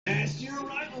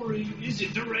rivalry? Is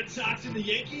it the Red Sox and the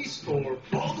Yankees or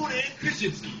Baldwin and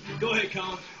Krasinski? Go ahead,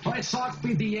 Colin. All right, Sox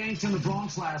beat the Yanks in the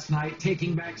Bronx last night,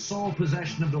 taking back sole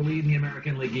possession of the lead in the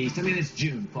American League East. I mean, it's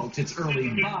June, folks. It's early,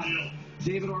 but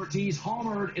David Ortiz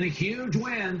homered in a huge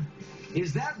win.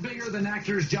 Is that bigger than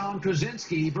actors John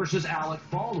Krasinski versus Alec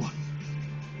Baldwin?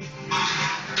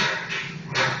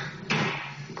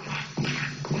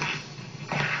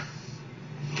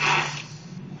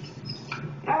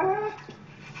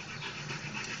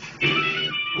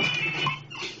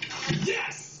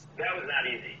 Yes! That was not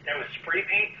easy. That was spray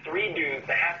paint, 3 dudes,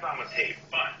 the half bomb with tape,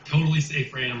 but... Totally safe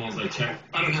for animals, I checked.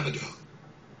 I don't have a dog.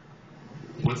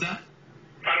 What's that?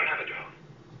 I don't have a dog.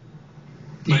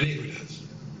 My neighbor does.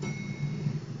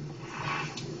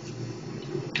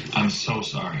 I'm so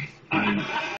sorry.